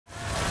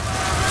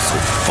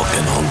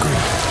And hungry.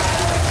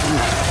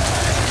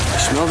 You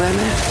smell that,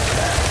 man?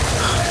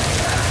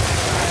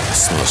 It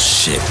smells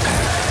shit,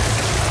 man.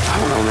 I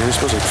don't know, man. It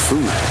smells like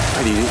food.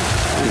 I'd eat it.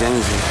 I'd eat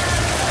anything.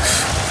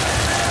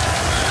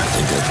 I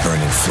think that's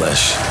burning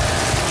flesh.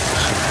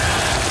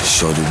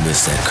 Sure do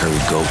miss that curry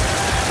goat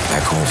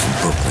back home from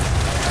Brooklyn.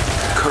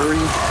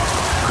 Curry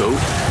goat?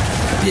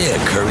 Yeah,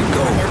 curry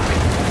goat.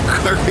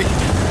 Curry?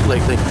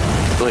 Like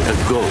a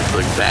goat.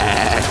 Like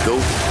bad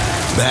goat?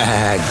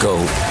 Bad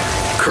goat.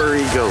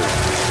 Curry goat.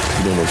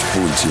 You don't know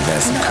food till you've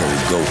had some curry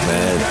goat,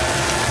 man.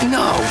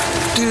 No,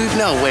 dude,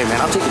 no way, man.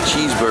 I'll take a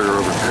cheeseburger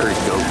over curry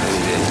goat any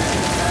day.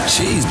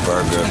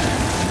 Cheeseburger?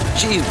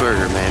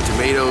 Cheeseburger, man.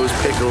 Tomatoes,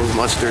 pickles,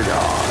 mustard.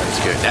 Oh,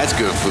 that's good. That's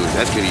good food.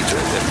 That's good eats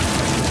right there.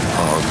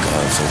 Oh, God,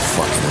 I'm so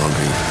fucking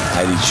hungry.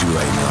 I'd eat you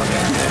right now,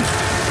 man.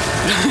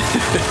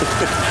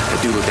 I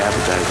do look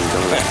appetizing,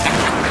 don't I?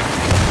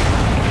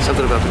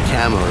 Something about the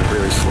camo that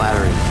really is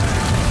flattering.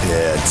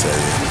 Yeah, I tell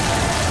you.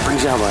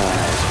 Brings out my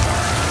eyes.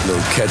 A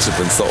little ketchup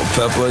and salt and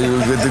pepper,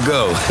 you're good to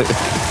go.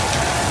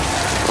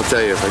 I'll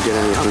tell you, if I get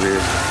any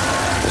hungrier,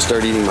 I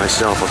start eating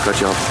myself, I'll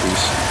cut you off a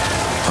piece.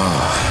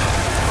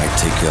 I'd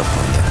take you up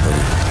on that,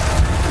 buddy.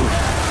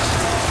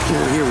 You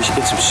know, here we should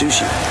get some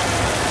sushi.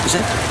 Is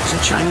that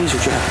Chinese or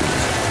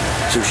Japanese?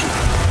 Sushi.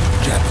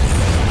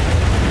 Japanese.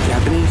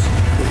 Japanese?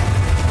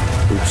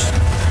 Yeah. Oops.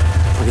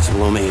 I'll get some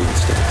lo mein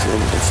instead.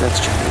 That's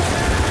Chinese.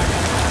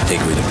 I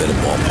think we're in a better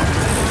ballpark.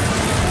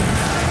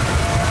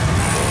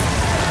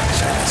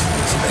 Chinese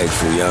food. Some egg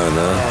foo young,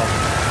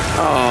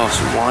 huh? Oh,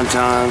 some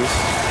wontons.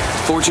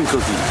 Fortune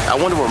cookies. I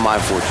wonder what my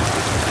fortune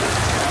cookie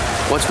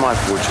is. What's my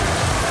fortune?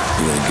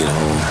 You're gonna get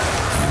home,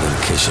 you're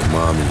gonna kiss your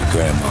mom and your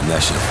grandmom.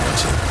 That's your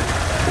fortune.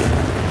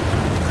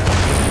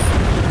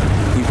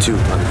 You too,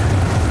 brother.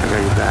 I got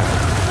your back.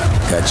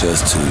 Got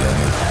yours too,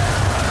 youngin'.